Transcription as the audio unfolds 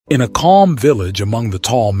In a calm village among the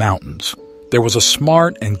tall mountains, there was a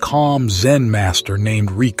smart and calm Zen master named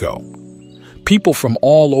Riko. People from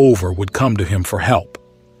all over would come to him for help.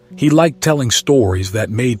 He liked telling stories that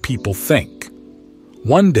made people think.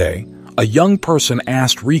 One day, a young person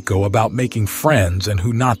asked Riko about making friends and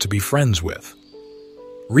who not to be friends with.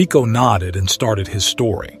 Riko nodded and started his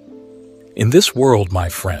story. In this world, my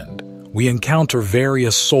friend, we encounter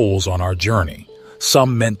various souls on our journey,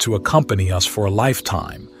 some meant to accompany us for a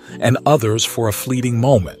lifetime, and others for a fleeting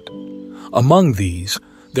moment. Among these,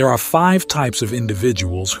 there are 5 types of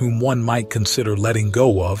individuals whom one might consider letting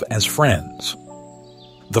go of as friends.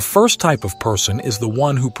 The first type of person is the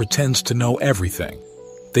one who pretends to know everything.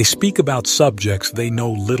 They speak about subjects they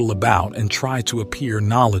know little about and try to appear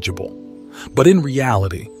knowledgeable. But in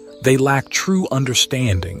reality, they lack true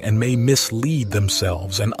understanding and may mislead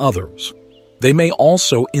themselves and others. They may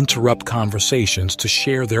also interrupt conversations to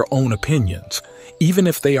share their own opinions, even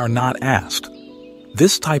if they are not asked.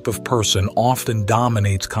 This type of person often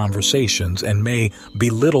dominates conversations and may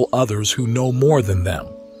belittle others who know more than them.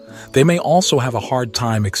 They may also have a hard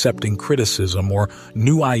time accepting criticism or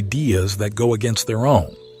new ideas that go against their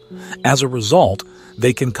own. As a result,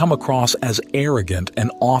 they can come across as arrogant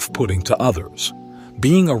and off-putting to others.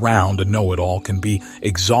 Being around a know-it-all can be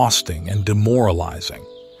exhausting and demoralizing.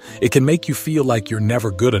 It can make you feel like you're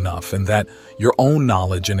never good enough and that your own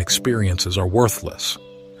knowledge and experiences are worthless.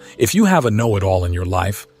 If you have a know-it-all in your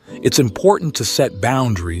life, it's important to set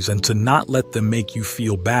boundaries and to not let them make you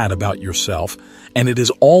feel bad about yourself, and it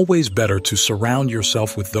is always better to surround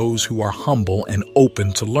yourself with those who are humble and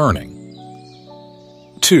open to learning.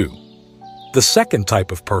 2. The second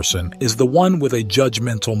type of person is the one with a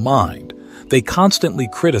judgmental mind. They constantly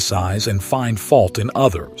criticize and find fault in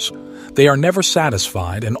others. They are never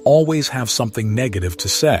satisfied and always have something negative to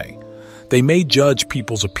say. They may judge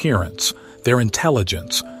people's appearance, their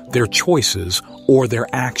intelligence, their choices, or their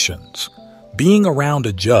actions. Being around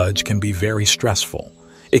a judge can be very stressful.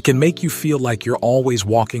 It can make you feel like you're always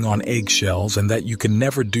walking on eggshells and that you can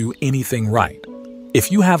never do anything right.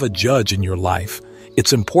 If you have a judge in your life,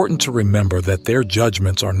 it's important to remember that their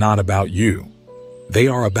judgments are not about you. They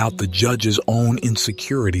are about the judge's own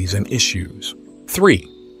insecurities and issues. 3.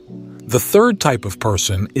 The third type of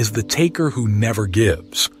person is the taker who never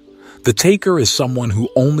gives. The taker is someone who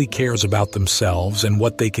only cares about themselves and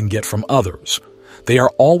what they can get from others. They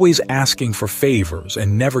are always asking for favors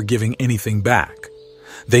and never giving anything back.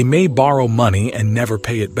 They may borrow money and never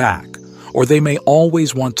pay it back, or they may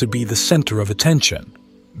always want to be the center of attention.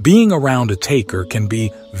 Being around a taker can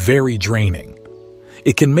be very draining.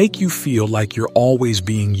 It can make you feel like you're always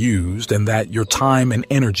being used and that your time and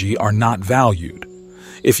energy are not valued.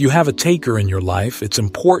 If you have a taker in your life, it's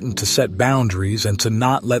important to set boundaries and to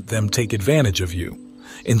not let them take advantage of you.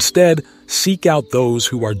 Instead, seek out those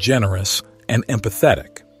who are generous and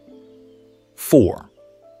empathetic. 4.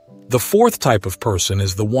 The fourth type of person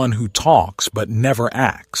is the one who talks but never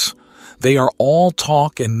acts. They are all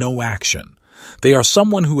talk and no action. They are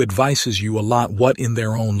someone who advises you a lot what in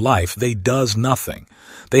their own life they does nothing.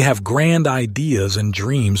 They have grand ideas and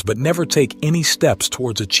dreams but never take any steps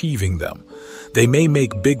towards achieving them. They may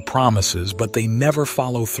make big promises but they never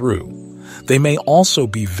follow through. They may also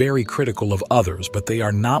be very critical of others but they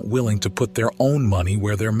are not willing to put their own money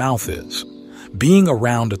where their mouth is. Being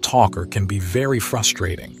around a talker can be very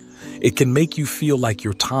frustrating. It can make you feel like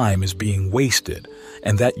your time is being wasted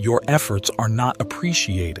and that your efforts are not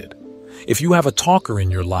appreciated. If you have a talker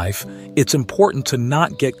in your life, it's important to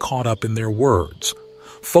not get caught up in their words.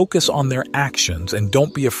 Focus on their actions and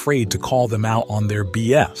don't be afraid to call them out on their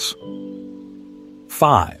BS.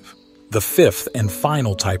 5. The fifth and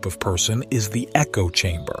final type of person is the echo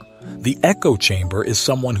chamber. The echo chamber is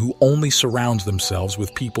someone who only surrounds themselves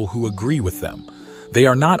with people who agree with them. They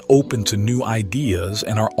are not open to new ideas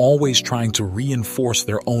and are always trying to reinforce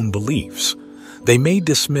their own beliefs. They may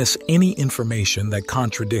dismiss any information that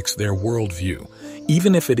contradicts their worldview,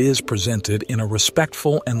 even if it is presented in a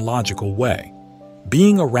respectful and logical way.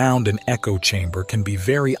 Being around an echo chamber can be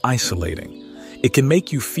very isolating. It can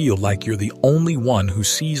make you feel like you're the only one who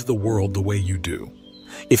sees the world the way you do.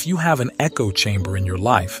 If you have an echo chamber in your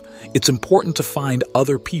life, it's important to find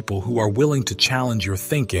other people who are willing to challenge your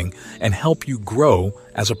thinking and help you grow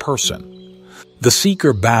as a person. The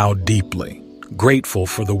seeker bowed deeply, grateful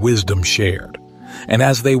for the wisdom shared. And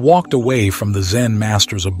as they walked away from the Zen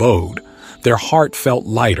master's abode, their heart felt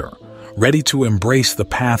lighter, ready to embrace the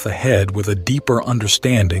path ahead with a deeper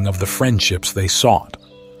understanding of the friendships they sought.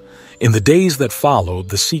 In the days that followed,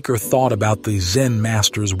 the seeker thought about the Zen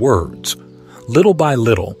master's words. Little by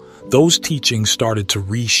little, those teachings started to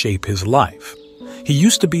reshape his life. He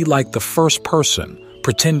used to be like the first person,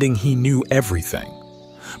 pretending he knew everything.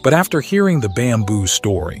 But after hearing the bamboo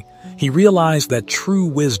story, he realized that true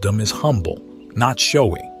wisdom is humble, not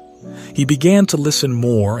showy. He began to listen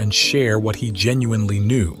more and share what he genuinely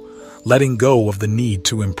knew, letting go of the need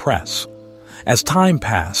to impress. As time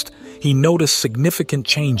passed, he noticed significant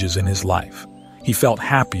changes in his life. He felt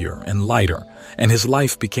happier and lighter, and his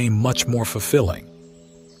life became much more fulfilling.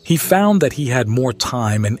 He found that he had more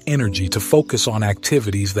time and energy to focus on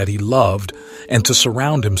activities that he loved and to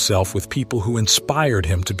surround himself with people who inspired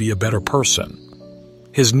him to be a better person.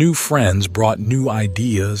 His new friends brought new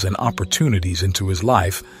ideas and opportunities into his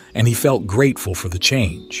life, and he felt grateful for the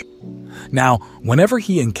change. Now, whenever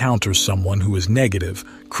he encounters someone who is negative,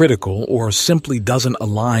 critical, or simply doesn't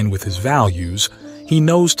align with his values, he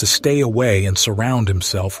knows to stay away and surround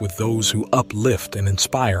himself with those who uplift and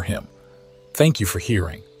inspire him. Thank you for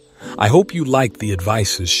hearing. I hope you liked the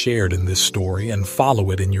advices shared in this story and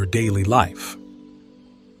follow it in your daily life.